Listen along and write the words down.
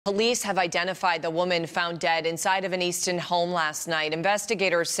Police have identified the woman found dead inside of an Easton home last night.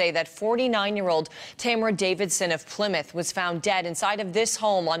 Investigators say that 49-year-old Tamra Davidson of Plymouth was found dead inside of this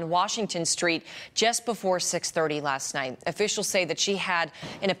home on Washington Street just before 6:30 last night. Officials say that she had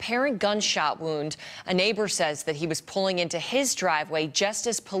an apparent gunshot wound. A neighbor says that he was pulling into his driveway just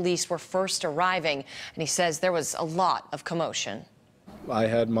as police were first arriving, and he says there was a lot of commotion. I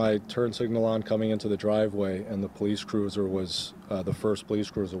had my turn signal on coming into the driveway, and the police cruiser was, the first police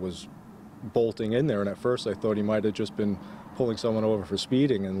cruiser was bolting in there, and at first I thought he might have just been pulling someone over for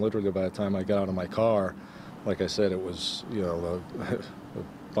speeding, and literally by the time I got out of my car, like I said, it was, a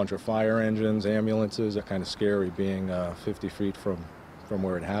bunch of fire engines, ambulances. It's kind of scary being 50 feet from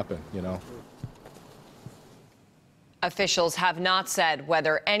where it happened, Officials have not said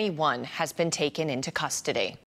whether anyone has been taken into custody.